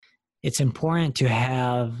it's important to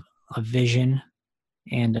have a vision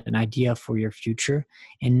and an idea for your future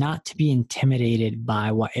and not to be intimidated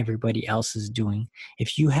by what everybody else is doing.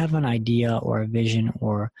 If you have an idea or a vision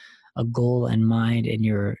or a goal in mind and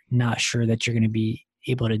you're not sure that you're going to be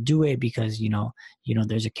able to do it because,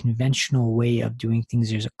 there's a conventional way of doing things,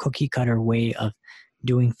 there's a cookie cutter way of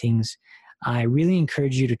doing things, I really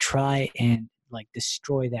encourage you to try and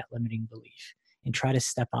destroy that limiting belief and try to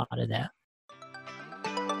step out of that.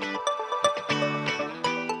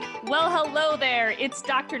 Well, hello there. It's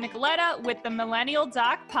Dr. Nicoletta with the Millennial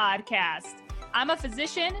Doc Podcast. I'm a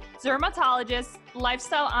physician, dermatologist,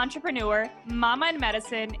 lifestyle entrepreneur, mama in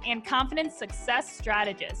medicine, and confidence success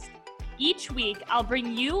strategist. Each week, I'll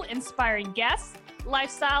bring you inspiring guests,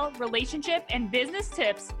 lifestyle, relationship, and business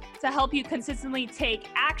tips to help you consistently take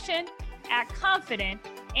action, act confident,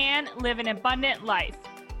 and live an abundant life.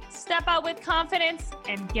 Step out with confidence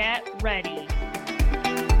and get ready.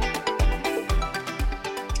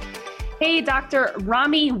 Hey, Dr.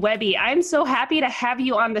 Rami Wehbi. I'm so happy to have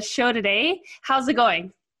you on the show today. How's it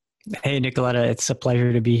going? Hey, Nicoletta. It's a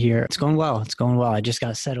pleasure to be here. It's going well. I just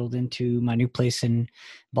got settled into my new place in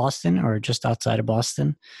Boston, or just outside of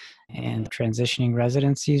Boston, and transitioning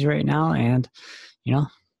residencies right now and,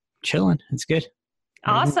 chilling. It's good.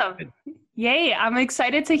 Awesome. Yay. I'm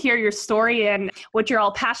excited to hear your story and what you're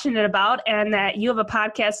all passionate about, and that you have a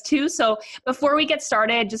podcast too. So before we get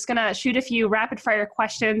started, just going to shoot a few rapid fire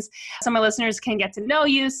questions so my listeners can get to know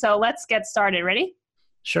you. So let's get started. Ready?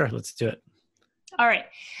 Sure. Let's do it. All right.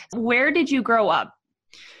 Where did you grow up?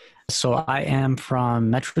 So I am from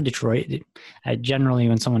Metro Detroit. Generally,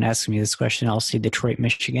 when someone asks me this question, I'll say Detroit,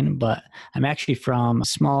 Michigan, but I'm actually from a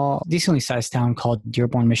small, decently sized town called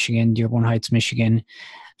Dearborn, Michigan, Dearborn Heights, Michigan.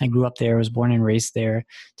 I grew up there, was born and raised there.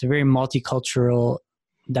 It's a very multicultural,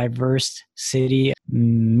 diverse city,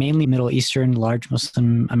 mainly Middle Eastern, large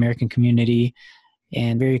Muslim American community,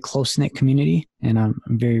 and very close-knit community. And I'm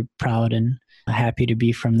very proud and happy to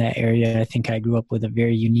be from that area. I think I grew up with a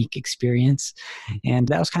very unique experience, and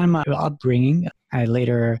that was kind of my upbringing. I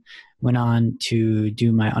later went on to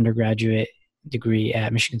do my undergraduate degree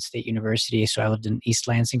at Michigan State University, so I lived in East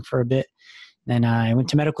Lansing for a bit. Then I went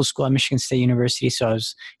to medical school at Michigan State University, so I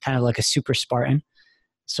was kind of like a super Spartan.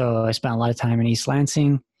 So I spent a lot of time in East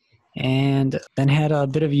Lansing, and then had a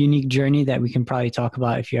bit of a unique journey that we can probably talk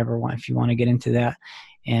about if you want to get into that,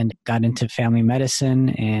 and got into family medicine,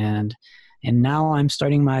 and now I'm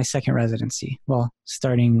starting my second residency. Well,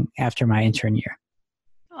 starting after my intern year.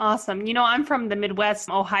 Awesome. I'm from the Midwest,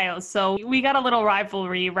 Ohio, so we got a little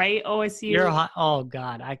rivalry, right? OSU. Oh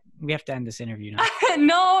God, we have to end this interview now.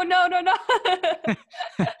 No.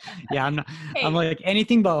 Yeah, I'm not. Hey. I'm like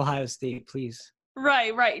anything but Ohio State, please.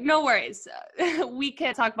 Right. No worries. We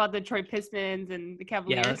can talk about the Detroit Pistons and the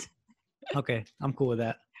Cavaliers. Yeah. Okay, I'm cool with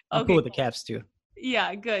that. I'm cool with the Caps too.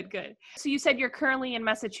 Yeah, good. So you said you're currently in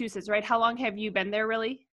Massachusetts, right? How long have you been there,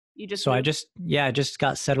 really? I just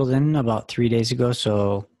got settled in about 3 days ago.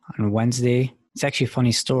 So on Wednesday, it's actually a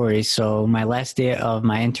funny story. So my last day of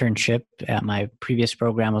my internship at my previous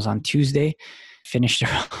program was on Tuesday. Finished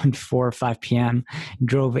around 4 or 5 p.m.,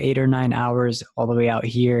 drove 8 or 9 hours all the way out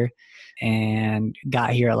here, and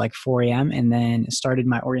got here at like 4 a.m. and then started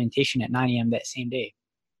my orientation at 9 a.m. that same day.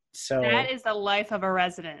 So that is the life of a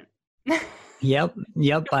resident. Yep.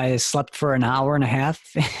 I slept for an hour and a half,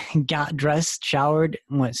 got dressed, showered,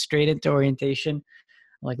 and went straight into orientation.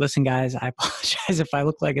 I'm like, listen, guys, I apologize if I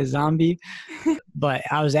look like a zombie, but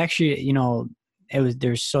I was actually,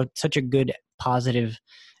 there's such a good positive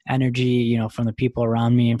energy, from the people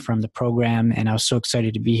around me and from the program. And I was so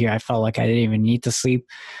excited to be here. I felt like I didn't even need to sleep,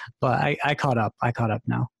 but I caught up.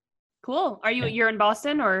 Now. Cool. You're in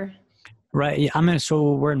Boston or? Right. I'm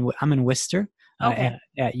in Worcester. Okay.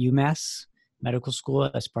 At UMass Medical School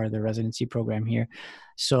as part of the residency program here.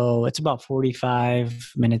 So it's about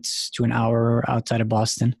 45 minutes to an hour outside of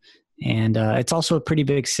Boston. And it's also a pretty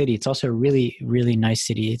big city. It's also a really, really nice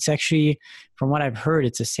city. It's actually, from what I've heard,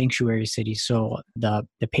 it's a sanctuary city. So the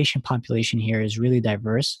patient population here is really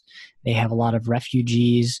diverse. They have a lot of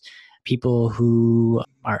refugees, people who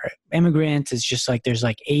are immigrants. It's just like there's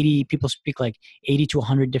like 80 people speak like 80 to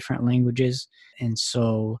 100 different languages. And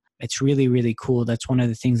so it's really, really cool. That's one of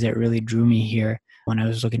the things that really drew me here when I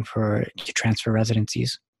was looking to transfer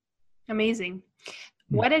residencies. Amazing.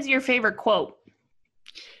 What is your favorite quote?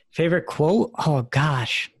 Favorite quote? Oh,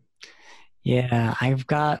 gosh. Yeah,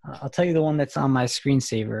 I'll tell you the one that's on my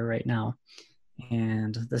screensaver right now.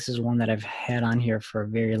 And this is one that I've had on here for a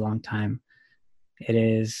very long time. It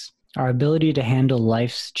is, our ability to handle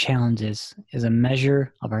life's challenges is a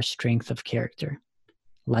measure of our strength of character.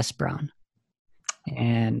 Les Brown.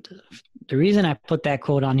 And the reason I put that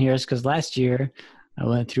quote on here is because last year I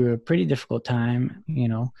went through a pretty difficult time.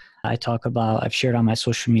 I've shared on my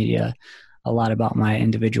social media a lot about my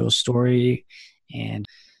individual story and,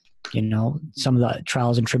 some of the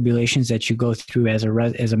trials and tribulations that you go through as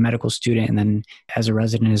a medical student and then as a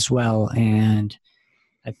resident as well. And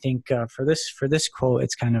I think for this quote,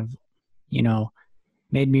 it's kind of,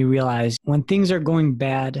 made me realize when things are going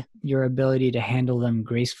bad, your ability to handle them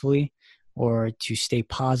gracefully or to stay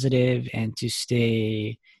positive and to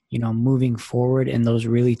stay, moving forward in those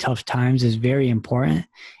really tough times is very important.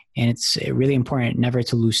 And it's really important never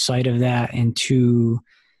to lose sight of that and to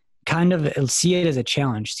kind of see it as a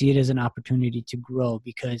challenge, see it as an opportunity to grow,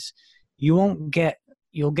 because you'll get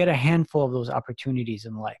a handful of those opportunities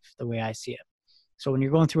in life, the way I see it. So when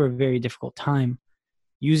you're going through a very difficult time,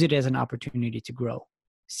 use it as an opportunity to grow.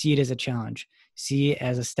 See it as a challenge. See it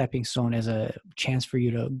as a stepping stone, as a chance for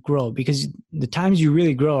you to grow, because the times you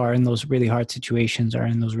really grow are in those really hard situations, are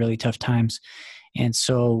in those really tough times. And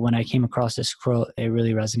so when I came across this quote, it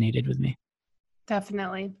really resonated with me.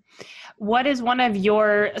 Definitely. What is one of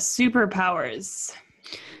your superpowers?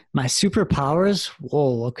 My superpowers?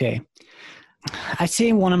 Whoa, okay. I'd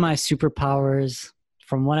say one of my superpowers,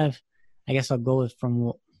 I guess I'll go with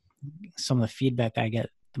from some of the feedback I get,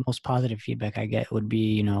 the most positive feedback I get would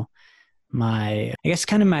be, my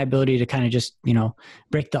ability to kind of just,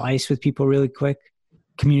 break the ice with people really quick,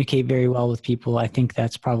 communicate very well with people. I think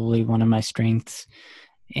that's probably one of my strengths,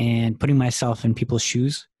 and putting myself in people's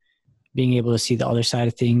shoes, being able to see the other side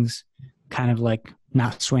of things, kind of like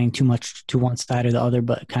not swaying too much to one side or the other,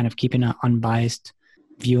 but kind of keeping an unbiased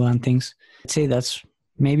view on things. I'd say that's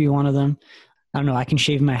maybe one of them. I don't know. I can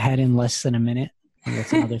shave my head in less than a minute. And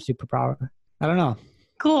that's another superpower. I don't know.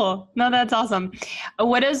 Cool. No, that's awesome.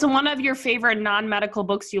 What is one of your favorite non-medical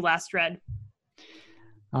books you last read?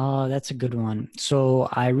 Oh, that's a good one. So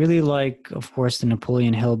I really like, of course, the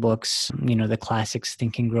Napoleon Hill books, the classics,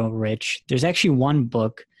 Think and Grow Rich. There's actually one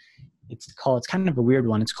book, it's kind of a weird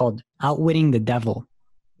one. It's called Outwitting the Devil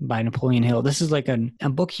by Napoleon Hill. This is like a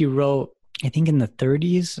book he wrote, I think in the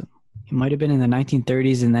 30s. It might have been in the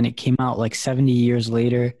 1930s, and then it came out like 70 years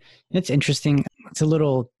later. And it's interesting. It's a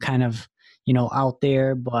little kind of, out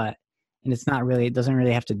there, and it doesn't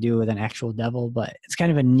really have to do with an actual devil, but it's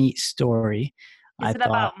kind of a neat story. Is it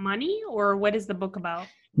about money, or what is the book about?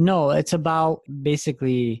 No, it's about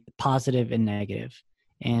basically positive and negative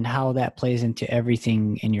and how that plays into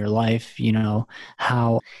everything in your life.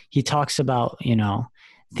 How he talks about,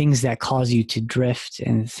 things that cause you to drift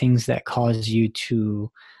and things that cause you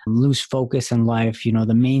to lose focus in life,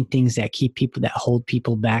 the main things that hold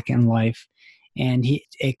people back in life. And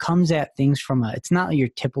it comes at things it's not your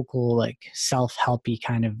typical like self-helpy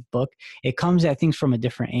kind of book. It comes at things from a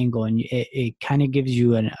different angle, and it kind of gives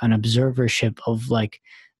you an observership of like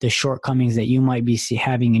the shortcomings that you might be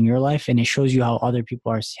having in your life. And it shows you how other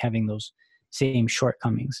people are having those same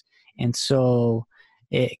shortcomings. And so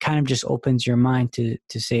it kind of just opens your mind to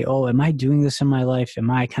say, oh, am I doing this in my life? Am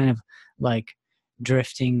I kind of like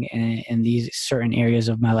drifting in these certain areas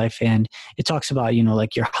of my life? And it talks about,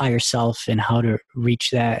 like your higher self and how to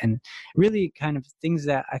reach that, and really kind of things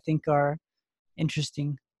that I think are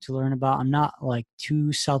interesting to learn about. I'm not like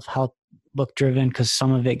too self-help book driven because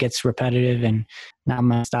some of it gets repetitive and not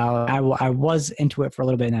my style. I was into it for a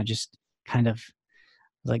little bit, and I just kind of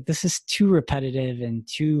like, this is too repetitive and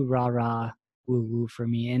too rah-rah woo-woo for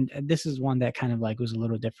me. And this is one that kind of like was a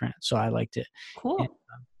little different, so I liked it. Cool. And,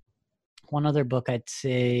 one other book I'd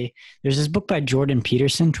say, there's this book by Jordan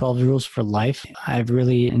Peterson, 12 Rules for Life. I've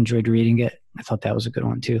really enjoyed reading it. I thought that was a good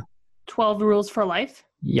one too. 12 Rules for Life?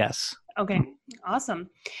 Yes. Okay, awesome.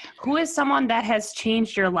 Who is someone that has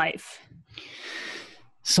changed your life?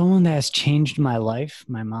 Someone that has changed my life?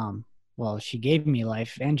 My mom. Well, she gave me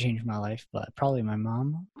life and changed my life, but probably my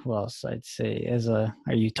mom. Who else? I'd say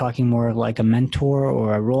are you talking more of like a mentor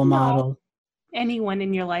or a role model? Anyone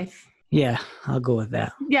in your life. Yeah, I'll go with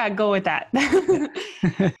that. Yeah, go with that.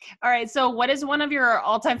 All right. So what is one of your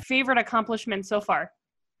all-time favorite accomplishments so far?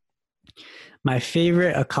 My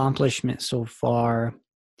favorite accomplishment so far,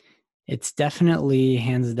 it's definitely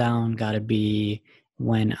hands down got to be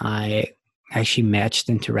when I actually matched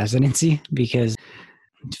into residency, because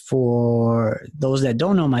for those that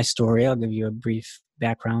don't know my story, I'll give you a brief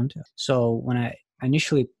background. So when I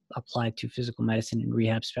initially applied to physical medicine and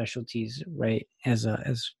rehab specialties, right, as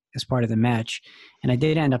part of the match, and I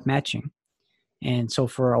did end up matching. And so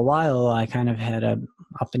for a while, I kind of had a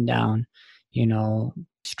up and down,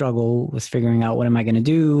 struggle with figuring out what am I going to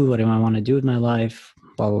do? What do I want to do with my life?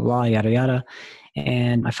 Blah, blah, blah, yada, yada.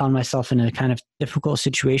 And I found myself in a kind of difficult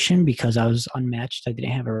situation because I was unmatched. I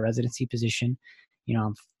didn't have a residency position.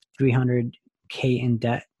 I'm 300K in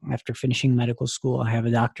debt after finishing medical school. I have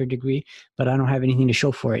a doctorate degree, but I don't have anything to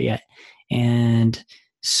show for it yet. And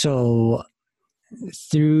so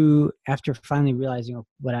after finally realizing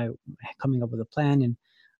coming up with a plan and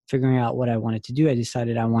figuring out what I wanted to do, I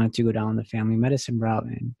decided I wanted to go down the family medicine route.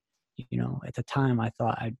 And, at the time I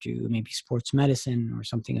thought I'd do maybe sports medicine or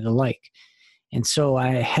something of the like. And so I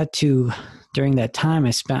had to, during that time, I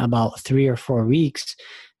spent about 3 or 4 weeks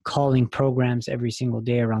calling programs every single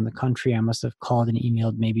day around the country. I must have called and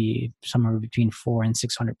emailed maybe somewhere between 400 and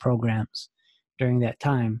 600 programs during that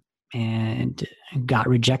time, and got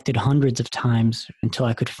rejected hundreds of times until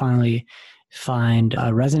I could finally find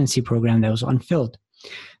a residency program that was unfilled.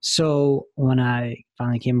 So when I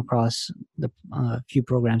finally came across the few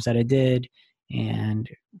programs that I did and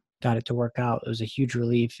got it to work out, it was a huge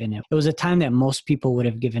relief. And it was a time that most people would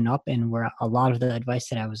have given up, and where a lot of the advice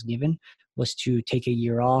that I was given was to take a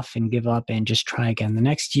year off and give up and just try again the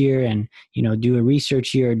next year and, do a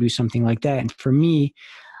research year or do something like that. And for me,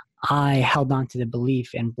 I held on to the belief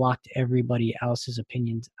and blocked everybody else's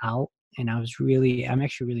opinions out. And I'm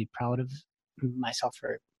actually really proud of myself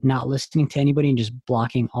for not listening to anybody and just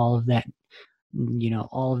blocking all of that,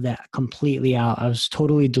 all of that completely out. I was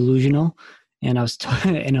totally delusional, and I was,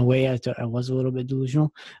 in a way, I was a little bit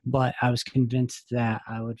delusional, but I was convinced that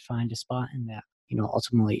I would find a spot and that,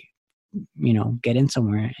 ultimately, get in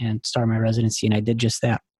somewhere and start my residency. And I did just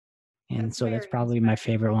that. And so that's probably my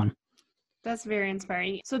favorite one. That's very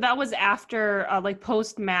inspiring. So that was after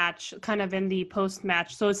post-match, kind of in the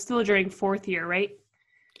post-match. So it's still during 4th year, right?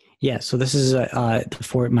 Yeah. So this is my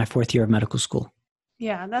 4th year of medical school.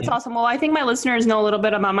 Yeah, that's awesome. Well, I think my listeners know a little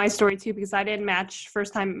bit about my story too, because I didn't match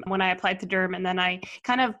first time when I applied to derm. And then I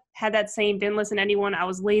kind of had that same, didn't listen to anyone. I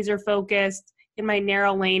was laser focused in my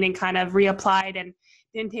narrow lane and kind of reapplied and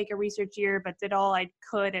didn't take a research year, but did all I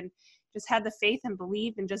could and just had the faith and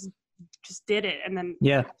belief and just did it. And then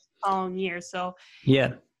following year. So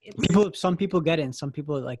some people get it, and some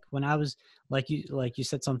people, like when I was like you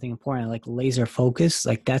said something important, like laser focus,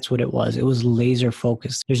 like that's what it was. It was laser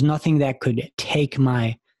focused. There's nothing that could take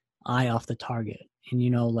my eye off the target.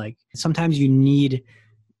 And like sometimes you need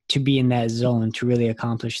to be in that zone to really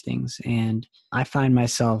accomplish things. And I find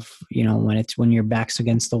myself, when your back's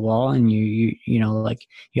against the wall and you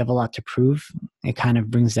have a lot to prove, it kind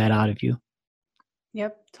of brings that out of you.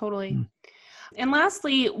 Yep, totally. And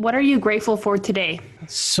lastly, what are you grateful for today?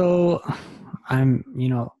 So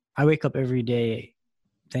I wake up every day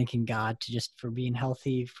thanking God for being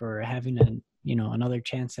healthy, for having another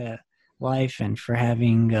chance at life, and for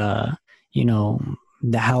having,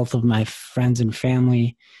 the health of my friends and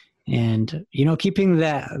family, and, keeping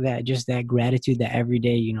that gratitude that every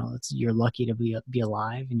day, you're lucky to be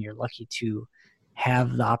alive, and you're lucky to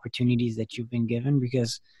have the opportunities that you've been given,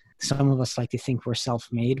 because some of us like to think we're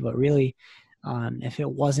self-made, but really, if it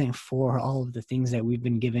wasn't for all of the things that we've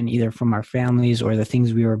been given, either from our families or the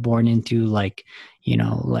things we were born into, like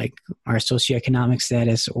our socioeconomic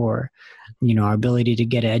status, or, our ability to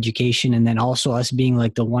get an education, and then also us being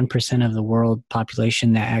like the 1% of the world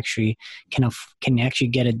population that actually can actually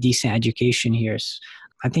get a decent education here. So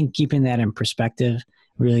I think keeping that in perspective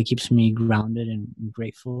really keeps me grounded and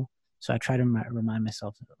grateful. So I try to remind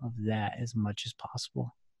myself of that as much as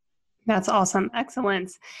possible. That's awesome.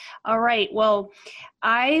 Excellent. All right. Well,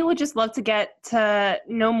 I would just love to get to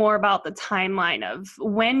know more about the timeline of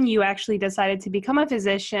when you actually decided to become a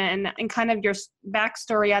physician and kind of your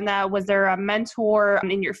backstory on that. Was there a mentor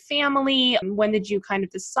in your family? When did you kind of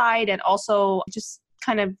decide? And also just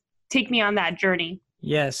kind of take me on that journey.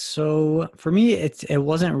 Yes. So for me, it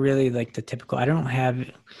wasn't really like the typical, I don't have,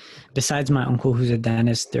 besides my uncle who's a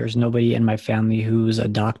dentist, there's nobody in my family who's a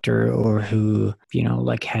doctor or who,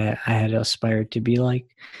 I had aspired to be like.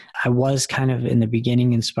 I was kind of in the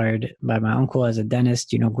beginning inspired by my uncle as a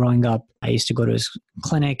dentist. Growing up, I used to go to his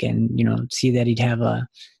clinic and, see that he'd have a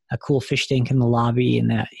cool fish tank in the lobby, and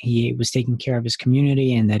that he was taking care of his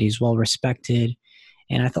community and that he's well respected.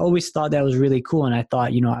 And I always thought that was really cool. And I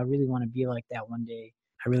thought, I really want to be like that one day.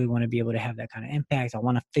 I really want to be able to have that kind of impact. I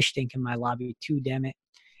want a fish tank in my lobby too, damn it.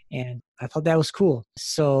 And I thought that was cool.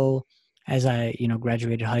 So as I,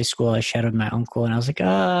 graduated high school, I shadowed my uncle, and I was like,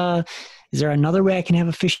 is there another way I can have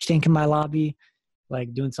a fish tank in my lobby,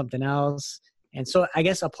 like doing something else? And so I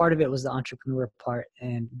guess a part of it was the entrepreneur part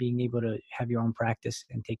and being able to have your own practice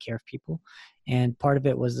and take care of people. And part of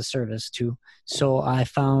it was the service too. So I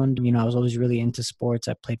found, I was always really into sports.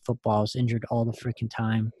 I played football. I was injured all the freaking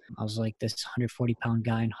time. I was like this 140-pound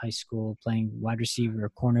guy in high school playing wide receiver,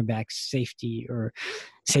 cornerback, safety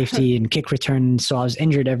and kick return. So I was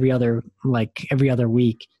injured every other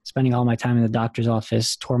week, spending all my time in the doctor's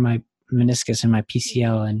office, tore my meniscus and my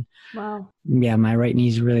PCL, and Wow. yeah, my right knee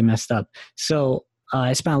is really messed up. So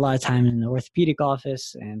I spent a lot of time in the orthopedic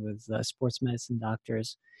office and with sports medicine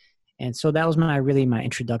doctors. And so that was my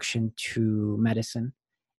introduction to medicine.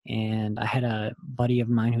 And I had a buddy of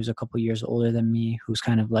mine who's a couple years older than me, who's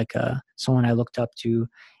kind of like someone I looked up to.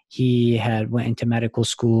 He had went into medical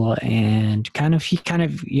school and he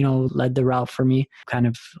led the route for me, kind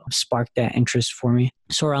of sparked that interest for me.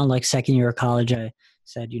 So around like second year of college, I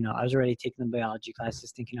said, I was already taking the biology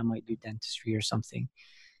classes thinking I might do dentistry or something.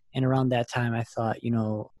 And around that time, I thought,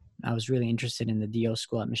 I was really interested in the DO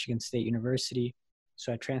school at Michigan State University.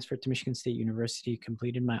 So I transferred to Michigan State University,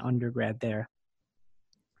 completed my undergrad there,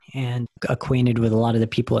 and acquainted with a lot of the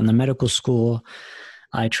people in the medical school.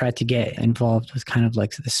 I tried to get involved with kind of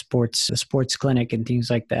like the sports clinic and things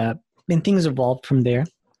like that. And things evolved from there.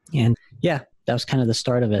 And yeah, that was kind of the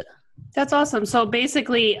start of it. That's awesome. So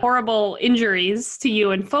basically, horrible injuries to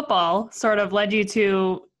you in football sort of led you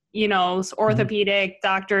to, orthopedic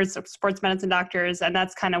doctors, sports medicine doctors. And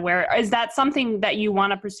that's kind of is that something that you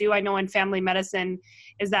want to pursue? I know in family medicine,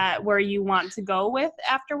 is that where you want to go with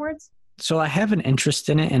afterwards? So I have an interest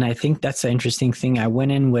in it. And I think that's the interesting thing. I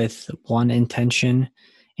went in with one intention,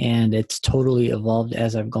 and it's totally evolved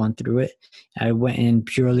as I've gone through it. I went in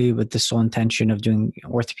purely with the sole intention of doing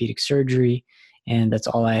orthopedic surgery, and that's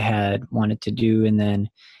all I had wanted to do. And then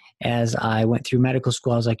as I went through medical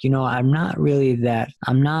school, I was like, I'm not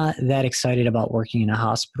that excited about working in a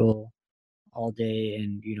hospital all day.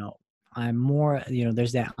 And, I'm more,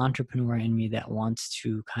 there's that entrepreneur in me that wants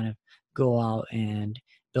to kind of go out and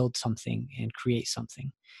build something and create something.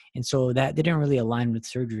 And so that didn't really align with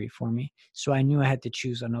surgery for me. So I knew I had to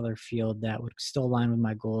choose another field that would still align with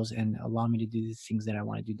my goals and allow me to do the things that I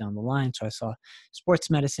want to do down the line. So I saw sports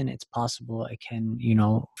medicine. It's possible I can,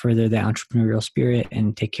 further the entrepreneurial spirit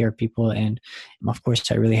and take care of people. And of course,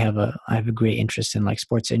 I have a great interest in like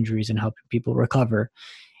sports injuries and helping people recover.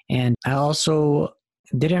 And I also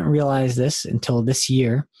didn't realize this until this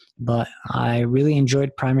year, but I really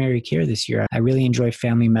enjoyed primary care this year. I really enjoyed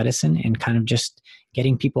family medicine and kind of just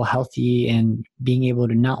getting people healthy and being able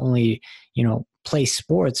to not only, play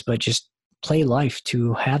sports, but just play life,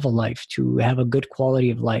 to have a good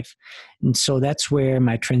quality of life. And so that's where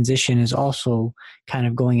my transition is also kind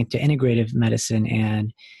of going into integrative medicine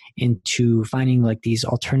and into finding like these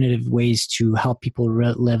alternative ways to help people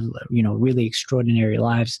live, really extraordinary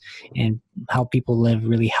lives and help people live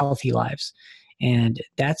really healthy lives. And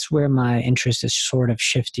that's where my interest is sort of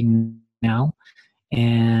shifting now.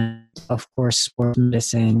 And of course, sports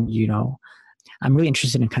medicine, I'm really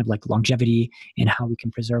interested in kind of like longevity and how we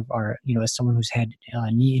can preserve our, as someone who's had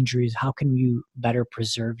knee injuries, how can you better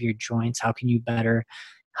preserve your joints? How can you better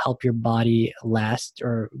help your body last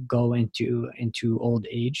or go into old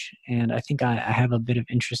age? And I think I have a bit of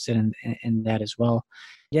interest in that as well.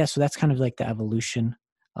 Yeah, so that's kind of like the evolution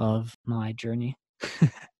of my journey.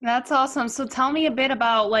 That's awesome. So tell me a bit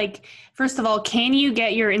about, like, first of all, can you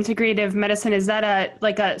get your integrative medicine? Is that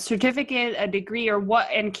a certificate, a degree, or what?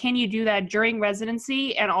 And can you do that during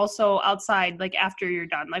residency and also outside, like after you're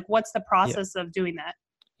done? Like, what's the process of doing that?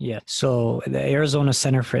 Yeah. So the Arizona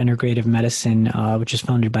Center for Integrative Medicine, which is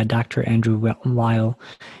founded by Dr. Andrew Weil,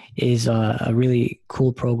 is a really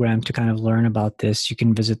cool program to kind of learn about this. You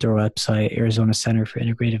can visit their website, Arizona Center for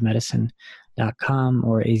Integrative Medicine.com,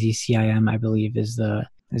 or AZCIM, I believe, is the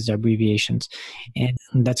abbreviations. And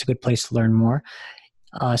that's a good place to learn more.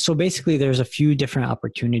 So basically, there's a few different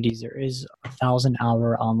opportunities. There is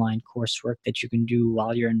 1,000-hour online coursework that you can do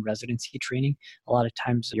while you're in residency training. A lot of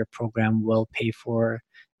times your program will pay for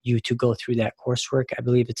you to go through that coursework. I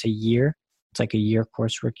believe it's a year. It's like a year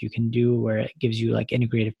coursework you can do where it gives you like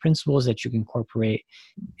integrative principles that you can incorporate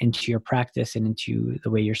into your practice and into the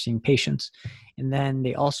way you're seeing patients. And then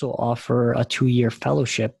they also offer a 2-year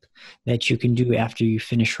fellowship that you can do after you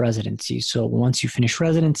finish residency. So once you finish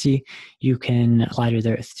residency, you can apply to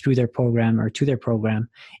their program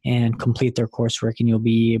and complete their coursework, and you'll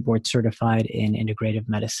be board certified in integrative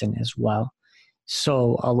medicine as well.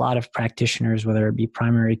 So a lot of practitioners, whether it be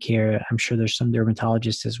primary care, I'm sure there's some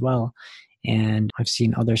dermatologists as well, and I've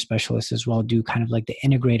seen other specialists as well do kind of like the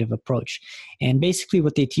integrative approach. And basically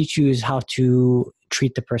what they teach you is how to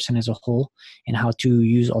treat the person as a whole and how to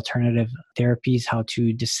use alternative therapies, how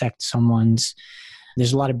to dissect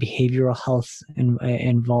there's a lot of behavioral health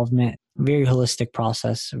involvement, very holistic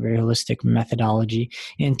process, a very holistic methodology.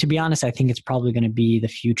 And to be honest, I think it's probably going to be the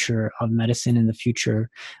future of medicine and the future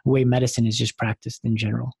way medicine is just practiced in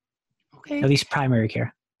general. Okay. At least primary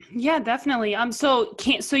care. Yeah, definitely. So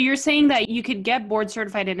you're saying that you could get board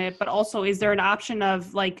certified in it, but also is there an option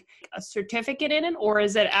of like a certificate in it, or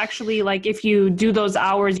is it actually like if you do those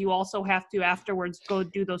hours, you also have to afterwards go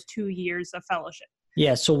do those 2 years of fellowship?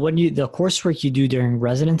 Yeah. So the coursework you do during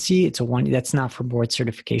residency, it's that's not for board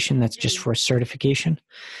certification. That's just for certification.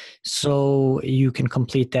 So you can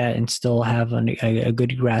complete that and still have a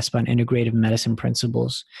good grasp on integrative medicine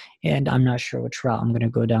principles. And I'm not sure which route I'm going to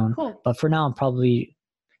go down, Cool. but for now,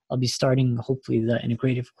 I'll be starting hopefully the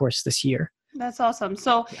integrative course this year. That's awesome.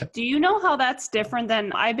 So do you know how that's different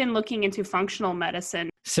than I've been looking into functional medicine?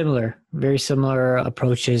 Similar, very similar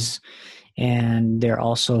approaches. And they're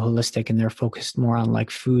also holistic and they're focused more on like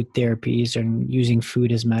food therapies and using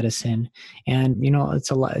food as medicine. And,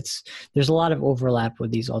 there's a lot of overlap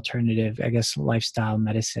with these alternative, I guess, lifestyle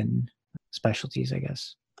medicine specialties, I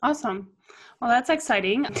guess. Awesome. Well, that's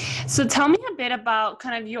exciting. So tell me a bit about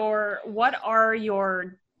kind of what are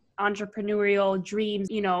your entrepreneurial dreams,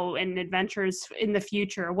 and adventures in the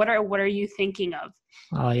future? What are you thinking of?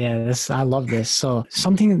 Oh yeah, I love this. So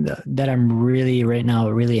something that I'm right now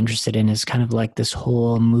really interested in is kind of like this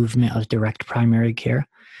whole movement of direct primary care,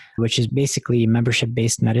 which is basically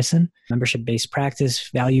membership-based medicine, membership-based practice,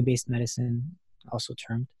 value-based medicine, also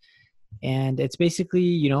termed. And it's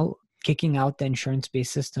basically, kicking out the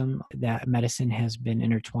insurance-based system that medicine has been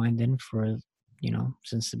intertwined in for,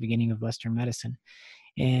 since the beginning of Western medicine.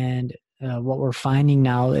 And what we're finding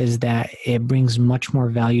now is that it brings much more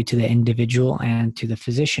value to the individual and to the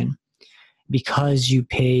physician because you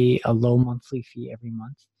pay a low monthly fee every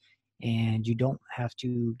month and you don't have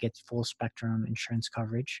to get full spectrum insurance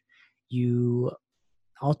coverage. You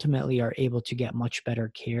ultimately are able to get much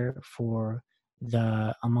better care for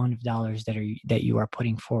the amount of dollars that you are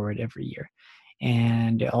putting forward every year.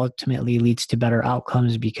 And it ultimately leads to better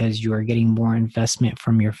outcomes because you are getting more investment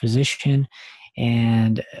from your physician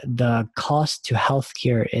and the cost to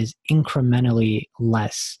healthcare is incrementally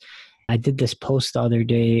less. I did this post the other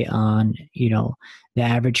day on, the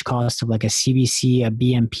average cost of like a CBC, a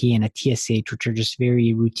BMP, and a TSH, which are just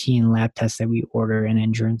very routine lab tests that we order in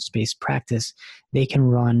insurance-based practice. They can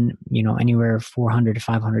run, anywhere $400 to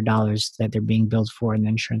 $500 that they're being billed for in the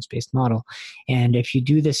insurance-based model. And if you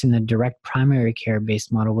do this in the direct primary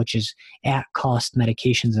care-based model, which is at-cost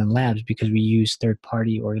medications and labs, because we use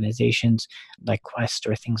third-party organizations like Quest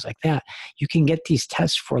or things like that, you can get these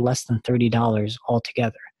tests for less than $30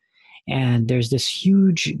 altogether. And there's this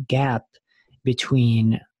huge gap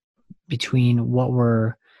between what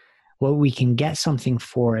we can get something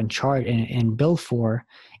for and charge and bill for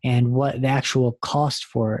and what the actual cost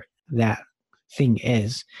for that thing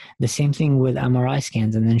is. The same thing with MRI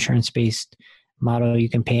scans and the insurance-based model. You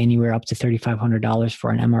can pay anywhere up to $3,500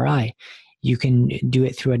 for an MRI. You can do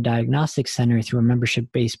it through a diagnostic center, through a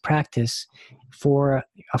membership-based practice for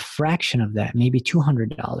a fraction of that, maybe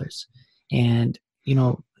 $200. And,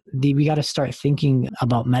 we got to start thinking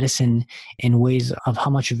about medicine in ways of how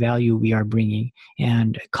much value we are bringing,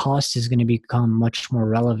 and cost is going to become much more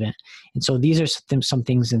relevant. And so these are some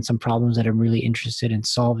things and some problems that I'm really interested in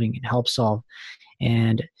solving and help solve.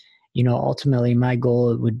 And, ultimately my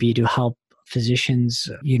goal would be to help physicians,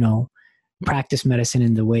 practice medicine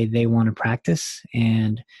in the way they want to practice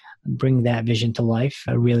and bring that vision to life.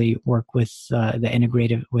 I really work with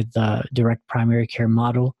the direct primary care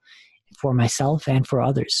model for myself and for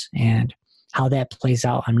others. And how that plays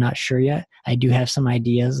out, I'm not sure yet. I do have some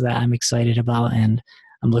ideas that I'm excited about and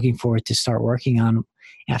I'm looking forward to start working on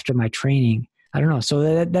after my training. I don't know.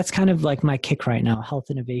 So that's kind of like my kick right now,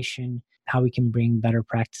 health innovation, how we can bring better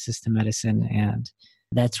practices to medicine. And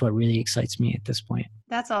that's what really excites me at this point.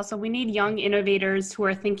 That's awesome. We need young innovators who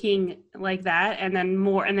are thinking like that and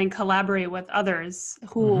then collaborate with others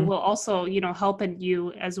who will also, help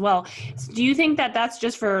you as well. So do you think that that's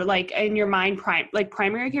just for like in your mind,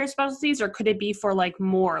 primary care specialties, or could it be for like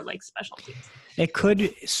more like specialties? It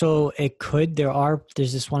could. So it could.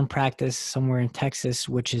 There's this one practice somewhere in Texas,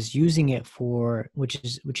 which is using it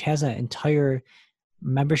which has an entire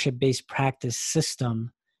membership-based practice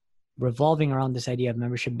system revolving around this idea of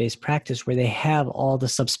membership-based practice where they have all the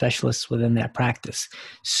subspecialists within that practice.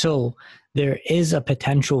 So there is a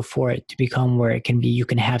potential for it to become where you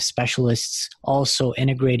can have specialists also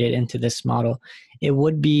integrated into this model. It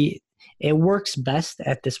works best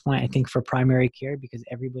at this point, I think, for primary care because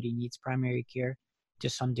everybody needs primary care to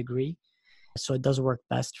some degree. So it does work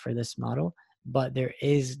best for this model, but there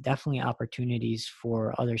is definitely opportunities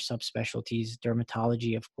for other subspecialties,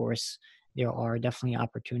 dermatology, of course. There are definitely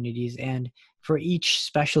opportunities. And for each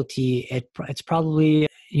specialty, it's probably,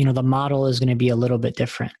 the model is going to be a little bit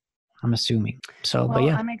different, I'm assuming. So, well, but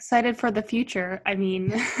yeah. I'm excited for the future. I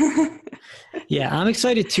mean, Yeah, I'm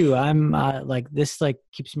excited too. I'm like this like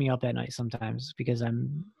keeps me up at night sometimes because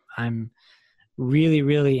I'm really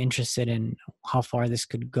really interested in how far this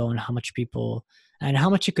could go and how much people and how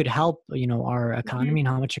much it could help, our Mhm. economy and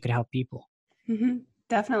how much it could help people.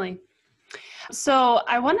 Definitely. So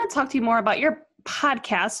I want to talk to you more about your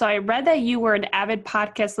podcast. So I read that you were an avid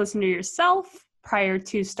podcast listener yourself prior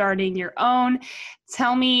to starting your own.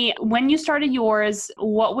 Tell me, when you started yours,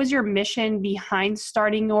 what was your mission behind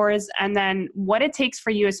starting yours? And then what it takes for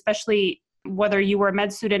you, especially whether you were a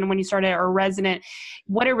med student when you started or a resident,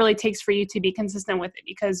 what it really takes for you to be consistent with it.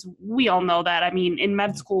 Because we all know that, I mean, in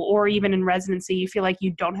med school or even in residency, you feel like you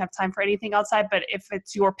don't have time for anything outside, but if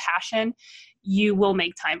it's your passion, you will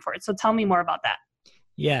make time for it. So tell me more about that.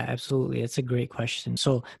 Yeah, absolutely. It's a great question.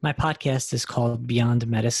 So my podcast is called Beyond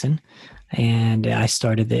Medicine, and I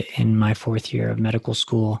started it in my fourth year of medical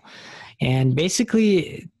school. And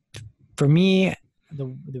basically, for me,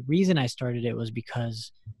 the reason I started it was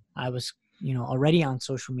because I was, already on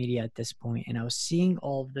social media at this point, and I was seeing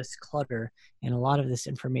all of this clutter and a lot of this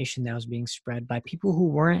information that was being spread by people who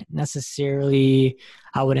weren't necessarily,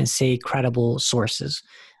 I wouldn't say, credible sources.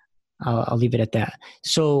 I'll leave it at that.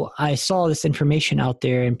 So I saw this information out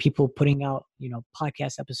there and people putting out,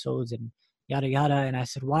 podcast episodes and yada yada. And I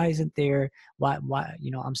said, why isn't there? Why?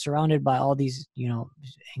 I'm surrounded by all these,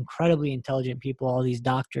 incredibly intelligent people, all these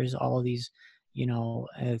doctors, all of these,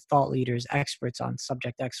 thought leaders, experts on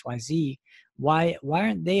subject X, Y, Z. Why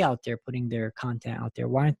aren't they out there putting their content out there?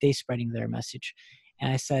 Why aren't they spreading their message?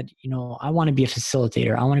 And I said, I want to be a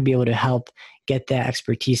facilitator. I want to be able to help get that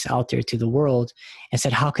expertise out there to the world. And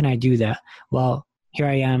said, how can I do that? Well, here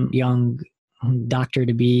I am, young doctor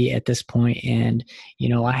to be at this point, and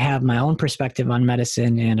I have my own perspective on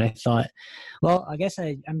medicine. And I thought, well, I guess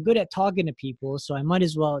I'm good at talking to people, so I might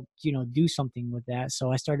as well do something with that.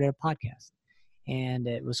 So I started a podcast, and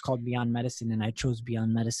it was called Beyond Medicine. And I chose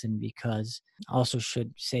Beyond Medicine because I also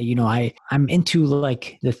should say, I'm into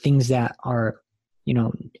like the things that are,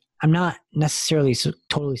 I'm not necessarily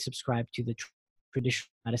totally subscribed to the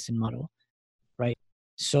traditional medicine model, right?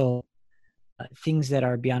 So things that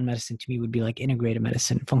are beyond medicine to me would be like integrated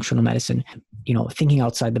medicine, functional medicine, thinking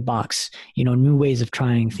outside the box, new ways of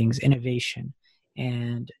trying things, innovation.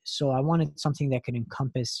 And so I wanted something that could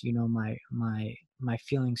encompass, my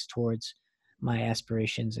feelings towards my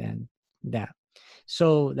aspirations and that.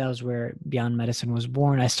 So that was where Beyond Medicine was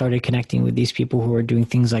born. I started connecting with these people who were doing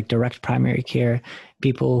things like direct primary care,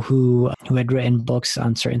 people who had written books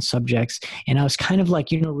on certain subjects. And I was kind of like,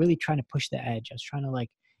 really trying to push the edge. I was trying to like,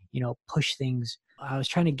 push things. I was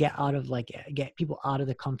trying to get get people out of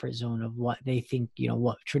the comfort zone of what they think,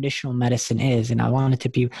 what traditional medicine is. And I wanted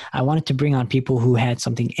to bring on people who had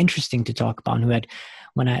something interesting to talk about, and who had,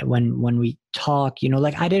 when we talk,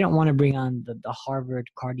 like I didn't want to bring on the Harvard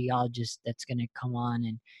cardiologist that's going to come on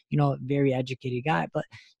and, very educated guy, but,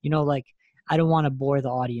 like I don't want to bore the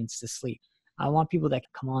audience to sleep. I want people that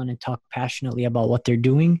come on and talk passionately about what they're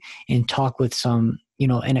doing and talk with some,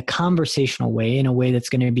 in a conversational way, in a way that's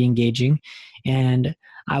going to be engaging. And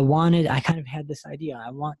I kind of had this idea.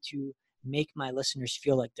 I want to make my listeners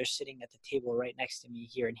feel like they're sitting at the table right next to me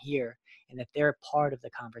here, and that they're part of the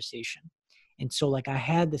conversation. And so like I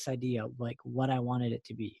had this idea of like what I wanted it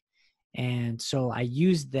to be. And so I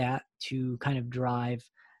used that to kind of drive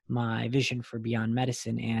my vision for Beyond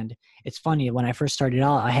Medicine. And it's funny, when I first started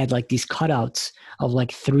out, I had like these cutouts of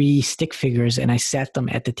like 3 stick figures, and I sat them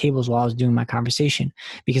at the tables while I was doing my conversation,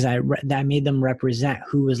 because that made them represent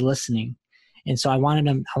who was listening. And so I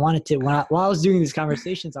wanted to, while I was doing these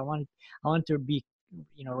conversations, I wanted to be,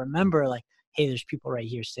 remember like, hey, there's people right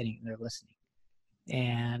here sitting and they're listening.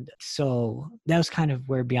 And so that was kind of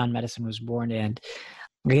where Beyond Medicine was born. And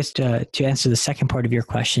I guess to answer the second part of your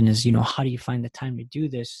question is, how do you find the time to do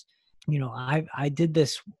this? I did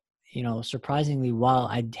this, surprisingly, while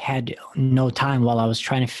I had no time, while I was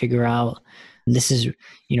trying to figure out, this is,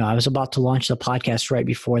 I was about to launch the podcast right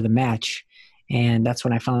before the match. And that's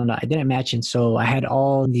when I found out I didn't match. And so I had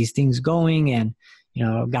all these things going, and,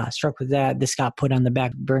 got struck with that. This got put on the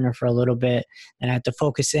back burner for a little bit. And I had to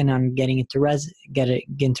focus in on getting into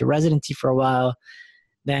residency for a while.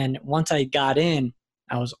 Then once I got in,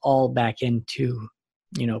 I was all back into,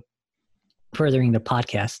 furthering the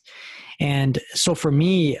podcast. And so for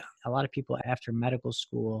me, a lot of people after medical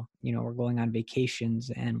school, we're going on vacations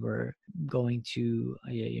and we're going to,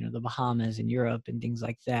 the Bahamas and Europe and things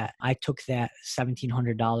like that. I took that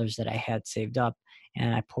 $1,700 that I had saved up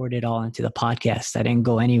and I poured it all into the podcast. I didn't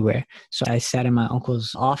go anywhere. So I sat in my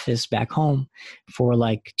uncle's office back home for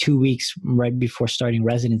like 2 weeks right before starting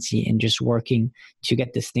residency and just working to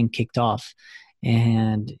get this thing kicked off.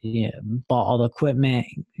 and bought all the equipment,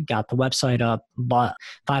 got the website up, bought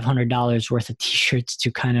 $500 worth of t-shirts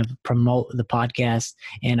to kind of promote the podcast.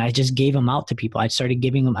 And I just gave them out to people. I was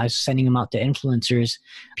sending them out to influencers,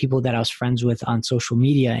 people that I was friends with on social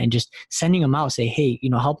media, and just sending them out, say, hey,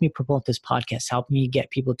 help me promote this podcast, help me get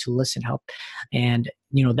people to listen, help. And,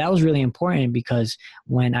 that was really important, because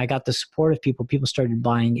when I got the support of people started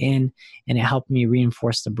buying in, and it helped me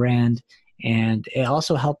reinforce the brand. And it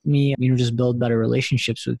also helped me, just build better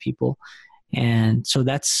relationships with people. And so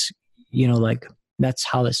that's, that's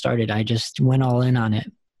how it started. I just went all in on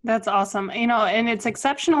it. That's awesome. And it's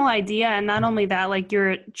exceptional idea. And not only that, like,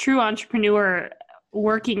 you're a true entrepreneur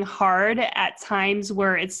working hard at times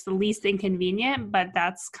where it's the least inconvenient, but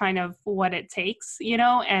that's kind of what it takes,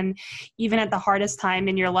 and even at the hardest time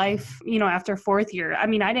in your life, after fourth year, I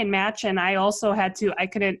mean, I didn't match. And I also I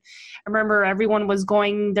remember everyone was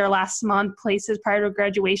going their last month places prior to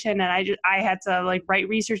graduation. And I had to like write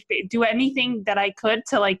research, do anything that I could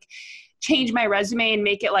to like change my resume and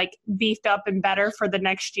make it like beefed up and better for the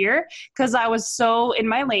next year. Cause I was so in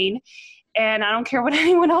my lane. And I don't care what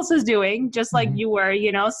anyone else is doing, just like you were,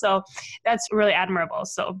 so that's really admirable.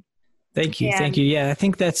 So thank you. Thank you. Yeah. I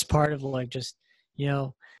think that's part of like, just,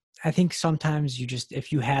 I think sometimes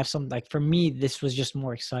if you have something, like for me, this was just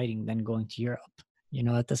more exciting than going to Europe,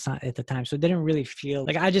 at the time. So it didn't really feel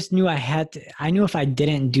like, I just knew I knew if I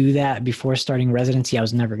didn't do that before starting residency, I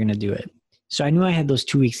was never going to do it. So I knew I had those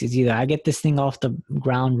 2 weeks. It's either I get this thing off the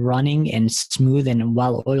ground running and smooth and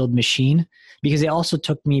well-oiled machine, because it also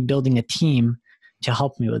took me building a team to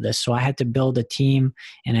help me with this. So I had to build a team,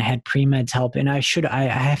 and I had pre-meds help. And I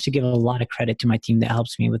have to give a lot of credit to my team that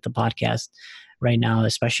helps me with the podcast right now,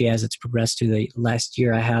 especially as it's progressed through the last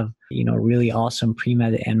year. I have, really awesome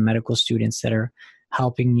pre-med and medical students that are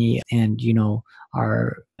helping me and,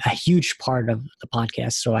 are a huge part of the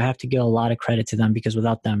podcast. So I have to give a lot of credit to them, because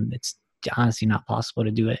without them, it's honestly not possible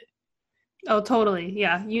to do it. Oh, totally.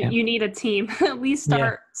 Yeah. You need a team. At least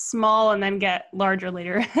start small and then get larger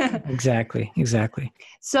later. Exactly.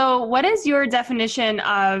 So what is your definition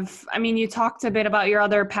of, I mean, you talked a bit about your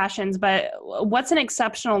other passions, but what's an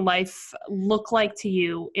exceptional life look like to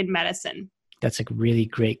you in medicine? That's a really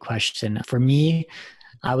great question. For me,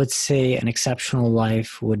 I would say an exceptional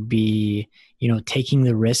life would be, taking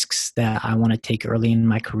the risks that I want to take early in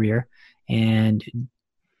my career, and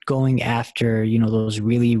going after, those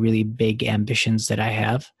really, really big ambitions that I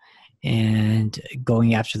have, and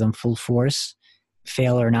going after them full force,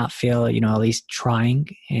 fail or not fail, at least trying,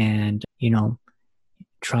 and,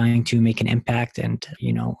 trying to make an impact and,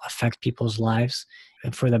 affect people's lives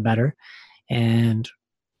for the better. And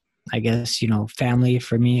I guess, family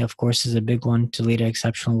for me, of course, is a big one, to lead an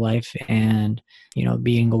exceptional life, and,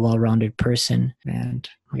 being a well-rounded person. And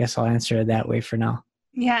I guess I'll answer it that way for now.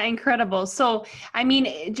 Yeah, incredible. So, I mean,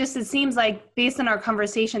 it seems like based on our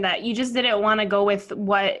conversation that you just didn't want to go with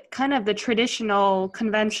what kind of the traditional,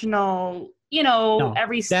 conventional,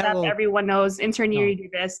 every step everyone knows, intern year, you do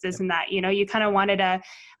this and that, you kind of wanted to,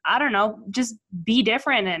 I don't know, just be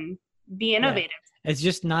different and be innovative. Yeah. It's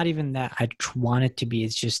just not even that I want it to be.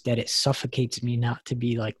 It's just that it suffocates me not to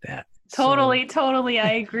be like that. Totally.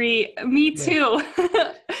 I agree. Me too.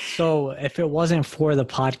 So if it wasn't for the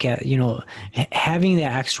podcast, having the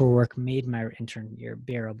extra work made my intern year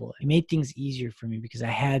bearable. It made things easier for me, because I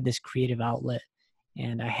had this creative outlet,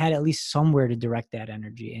 and I had at least somewhere to direct that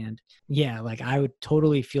energy. And I would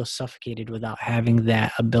totally feel suffocated without having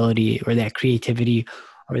that ability or that creativity,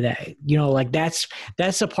 or that,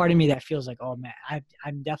 that's a part of me that feels like, oh man,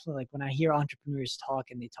 I'm definitely, like, when I hear entrepreneurs talk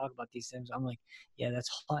and they talk about these things, I'm like, yeah, that's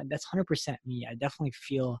 100% me. I definitely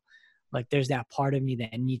feel like there's that part of me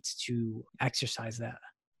that needs to exercise that.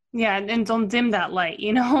 Yeah. And don't dim that light,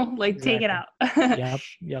 like Exactly. Take it out.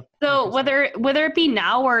 Yep. So whether it be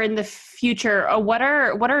now or in the future, what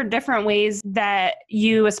are different ways that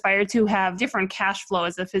you aspire to have different cash flow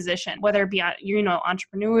as a physician, whether it be,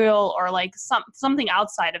 entrepreneurial or like something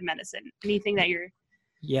outside of medicine, anything that you're...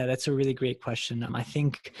 Yeah, that's a really great question. I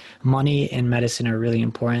think money and medicine are really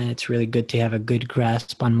important. It's really good to have a good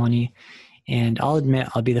grasp on money. And I'll admit,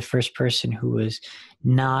 I'll be the first person who was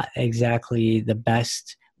not exactly the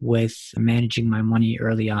best with managing my money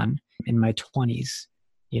early on in my 20s,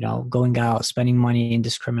 going out, spending money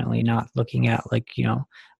indiscriminately, not looking at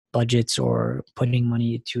budgets or putting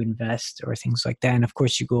money to invest or things like that. And of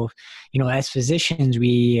course you go, as physicians,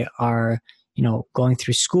 we are, going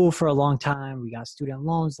through school for a long time. We got student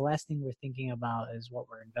loans. The last thing we're thinking about is what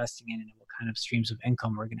we're investing in and what kind of streams of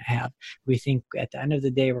income we're going to have. We think at the end of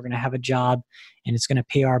the day, we're going to have a job and it's going to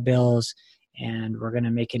pay our bills and we're going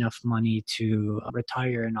to make enough money to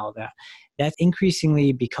retire and all that. That's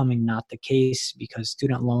increasingly becoming not the case because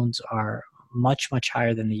student loans are much, much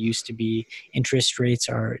higher than they used to be. Interest rates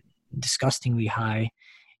are disgustingly high,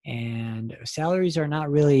 and salaries are not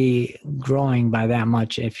really growing by that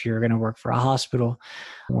much if you're going to work for a hospital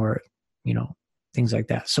or, things like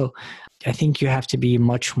that. So I think you have to be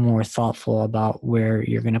much more thoughtful about where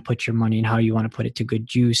you're going to put your money and how you want to put it to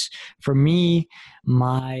good use. For me,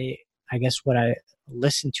 I guess what I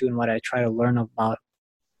listen to and what I try to learn about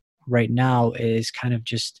right now is kind of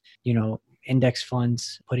just, index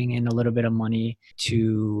funds, putting in a little bit of money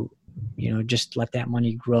to, just let that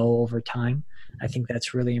money grow over time. I think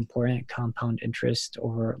that's really important. Compound interest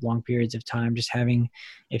over long periods of time. Just having,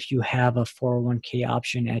 if you have a 401k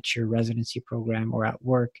option at your residency program or at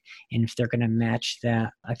work, and if they're going to match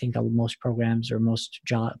that, I think most programs or most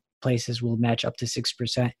job places will match up to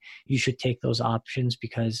 6%. You should take those options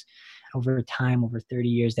because over time, over 30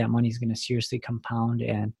 years, that money is going to seriously compound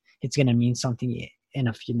and it's going to mean something in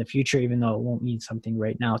the future, even though it won't mean something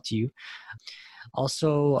right now to you.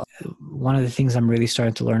 Also, one of the things I'm really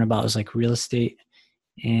starting to learn about is like real estate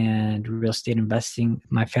and real estate investing.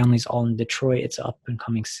 My family's all in Detroit. It's an up and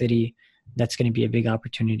coming city. That's going to be a big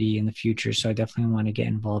opportunity in the future. So I definitely want to get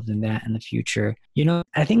involved in that in the future.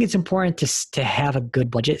 I think it's important to have a good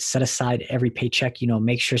budget, set aside every paycheck,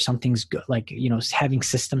 make sure something's good, like, having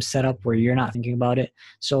systems set up where you're not thinking about it.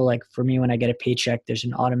 So like for me, when I get a paycheck, there's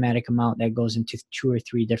an automatic amount that goes into 2 or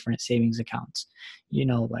 3 different savings accounts,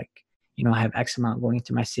 I have X amount going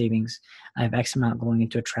into my savings. I have X amount going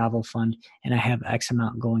into a travel fund, and I have X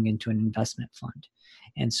amount going into an investment fund.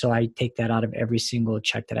 And so I take that out of every single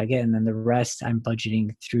check that I get. And then the rest I'm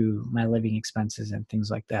budgeting through my living expenses and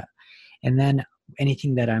things like that. And then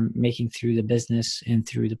anything that I'm making through the business and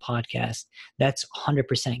through the podcast, that's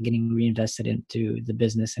 100% getting reinvested into the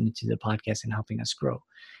business and into the podcast and helping us grow.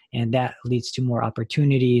 And that leads to more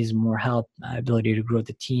opportunities, more help, ability to grow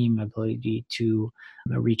the team, ability to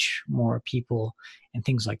reach more people and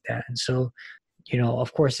things like that. And so,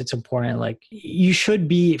 of course it's important. Like you should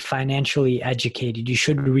be financially educated. You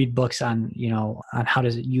should read books on, on how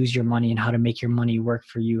to use your money and how to make your money work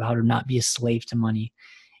for you, how to not be a slave to money.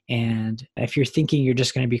 And if you're thinking you're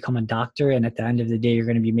just going to become a doctor and at the end of the day, you're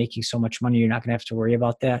going to be making so much money, you're not going to have to worry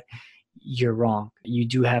about that, you're wrong. You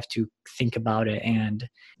do have to think about it. And,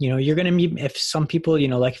 you're going to meet, if some people,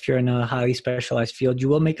 like if you're in a highly specialized field, you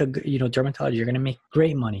will make dermatology, you're going to make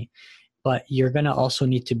great money. But you're going to also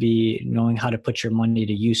need to be knowing how to put your money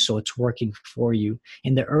to use so it's working for you.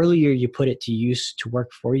 And the earlier you put it to use to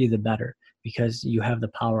work for you, the better, because you have the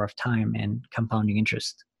power of time and compounding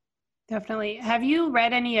interest. Definitely. Have you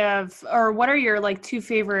read or what are your 2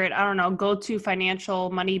 favorite, go-to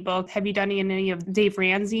financial money books? Have you done any of Dave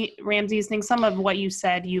Ramsey's things? Some of what you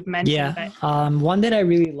said, you've mentioned. Yeah. One that I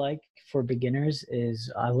really like for beginners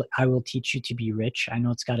is I Will Teach You to Be Rich. I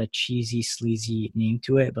know it's got a cheesy, sleazy name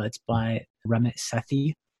to it, but it's by Rami.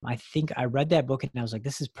 I think I read that book and I was like,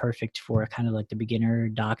 this is perfect for kind of like the beginner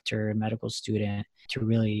doctor, medical student to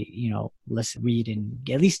really, listen, read and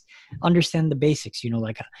at least understand the basics,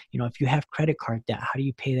 if you have credit card debt, how do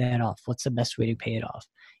you pay that off? What's the best way to pay it off?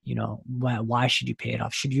 Why should you pay it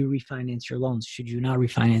off? Should you refinance your loans? Should you not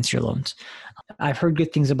refinance your loans? I've heard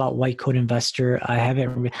good things about White Coat Investor.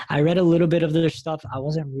 I read a little bit of their stuff. I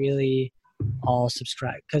wasn't really all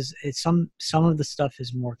subscribed because some of the stuff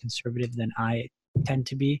is more conservative than I tend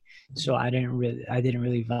to be. So I didn't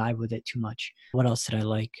really vibe with it too much. What else did I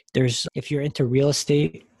like? If you're into real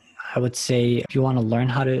estate, I would say if you want to learn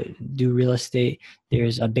how to do real estate,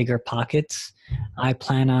 there's a Bigger Pockets. I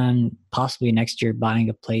plan on possibly next year buying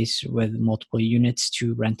a place with multiple units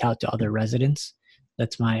to rent out to other residents.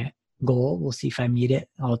 That's my goal. We'll see if I meet it.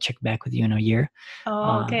 I'll check back with you in a year.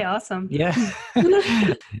 Oh, okay. Awesome. Yeah.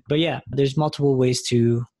 But yeah, there's multiple ways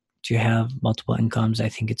to have multiple incomes. I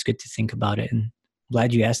think it's good to think about it, and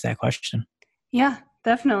glad you asked that question. Yeah,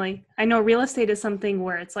 definitely. I know real estate is something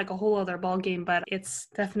where it's like a whole other ballgame, but it's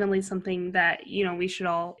definitely something that, we should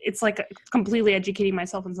it's like completely educating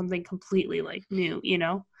myself in something completely new,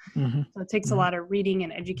 Mm-hmm. So it takes a lot of reading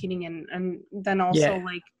and educating and then also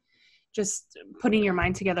just putting your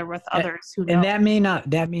mind together with others who know. And that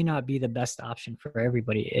may not be the best option for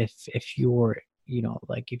everybody. If you're,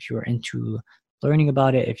 if you're into learning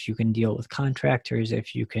about it, if you can deal with contractors,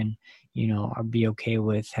 if you can, or be okay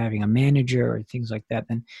with having a manager or things like that,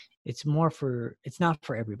 then it's not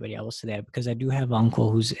for everybody. I will say that because I do have an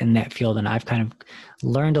uncle who's in that field and I've kind of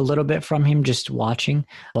learned a little bit from him just watching,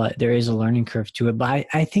 but there is a learning curve to it. But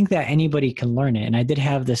I think that anybody can learn it. And I did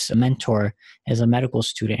have this mentor as a medical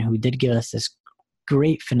student who did give us this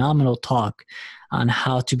great, phenomenal talk on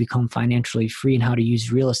how to become financially free and how to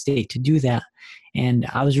use real estate to do that. And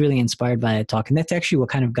I was really inspired by that talk. And that's actually what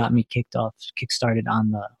kind of got me kickstarted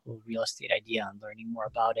on the whole real estate idea and learning more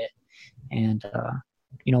about it. And,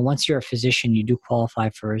 once you're a physician, you do qualify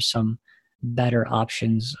for some better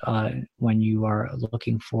options when you are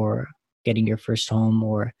looking for getting your first home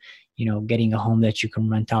or, getting a home that you can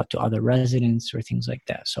rent out to other residents or things like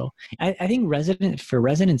that. So I think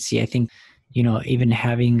residency, I think,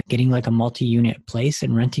 even getting like a multi-unit place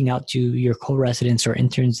and renting out to your co-residents or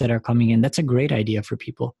interns that are coming in, that's a great idea for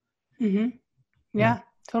people. Mm-hmm. Yeah,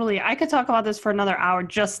 totally. I could talk about this for another hour,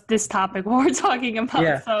 just this topic what we're talking about.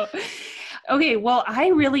 Yeah. So, okay, well, I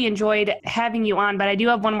really enjoyed having you on, but I do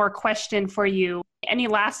have one more question for you. Any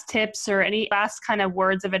last tips or any last kind of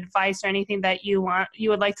words of advice or anything that you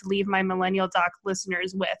would like to leave my Millennial Doc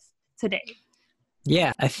listeners with today?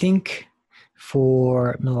 Yeah, I think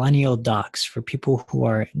for millennial docs, for people who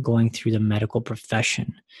are going through the medical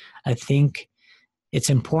profession, I think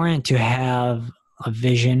it's important to have a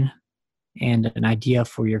vision and an idea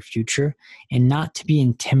for your future and not to be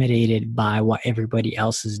intimidated by what everybody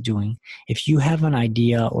else is doing. If you have an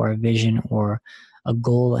idea or a vision or a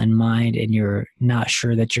goal in mind and you're not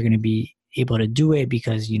sure that you're going to be able to do it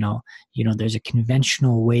because, there's a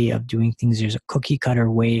conventional way of doing things, there's a cookie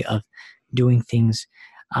cutter way of doing things,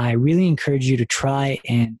 I really encourage you to try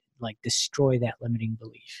and destroy that limiting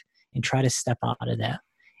belief and try to step out of that.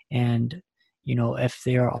 And, if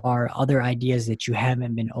there are other ideas that you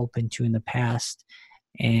haven't been open to in the past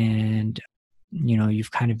and,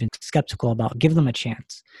 you've kind of been skeptical about, give them a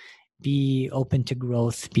chance. Be open to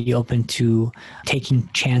growth, be open to taking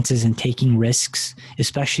chances and taking risks,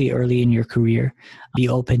 especially early in your career. Be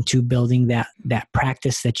open to building that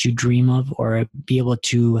practice that you dream of, or be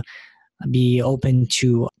open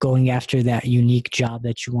to going after that unique job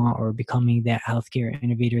that you want, or becoming that healthcare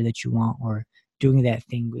innovator that you want, or doing that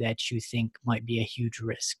thing that you think might be a huge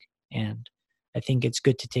risk. And I think it's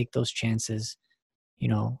good to take those chances,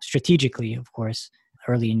 strategically, of course,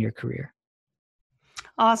 early in your career.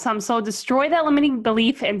 Awesome. So destroy that limiting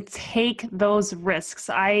belief and take those risks.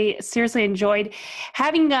 I seriously enjoyed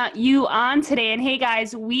having you on today. And hey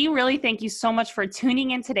guys, we really thank you so much for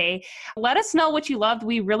tuning in today. Let us know what you loved.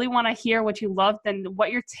 We really want to hear what you loved and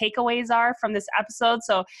what your takeaways are from this episode.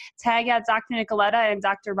 So tag at Dr. Nicoletta and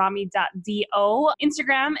drrami.do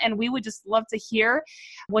Instagram. And we would just love to hear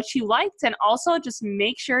what you liked. And also just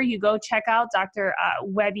make sure you go check out Dr.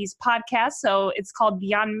 Wehbi's podcast. So it's called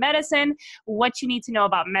Beyond Medicine, What You Need to Know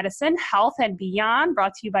About Medicine, Health, and Beyond,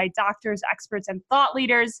 brought to you by doctors, experts, and thought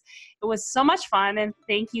leaders. It was so much fun, and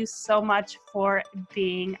thank you so much for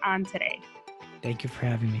being on today. Thank you for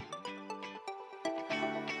having me.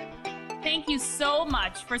 Thank you so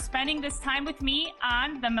much for spending this time with me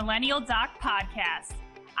on the Millennial Doc Podcast.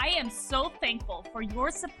 I am so thankful for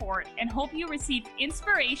your support and hope you received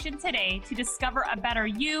inspiration today to discover a better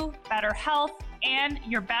you, better health, and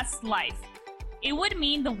your best life. It would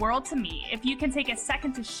mean the world to me if you can take a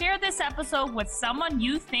second to share this episode with someone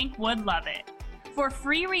you think would love it. For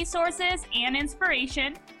free resources and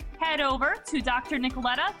inspiration, head over to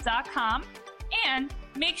drnicoletta.com and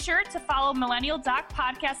make sure to follow Millennial Doc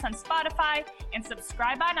Podcast on Spotify and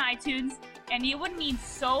subscribe on iTunes. And it would mean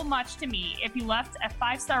so much to me if you left a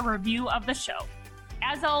 5-star review of the show.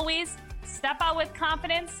 As always, step out with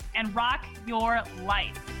confidence and rock your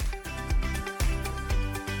life.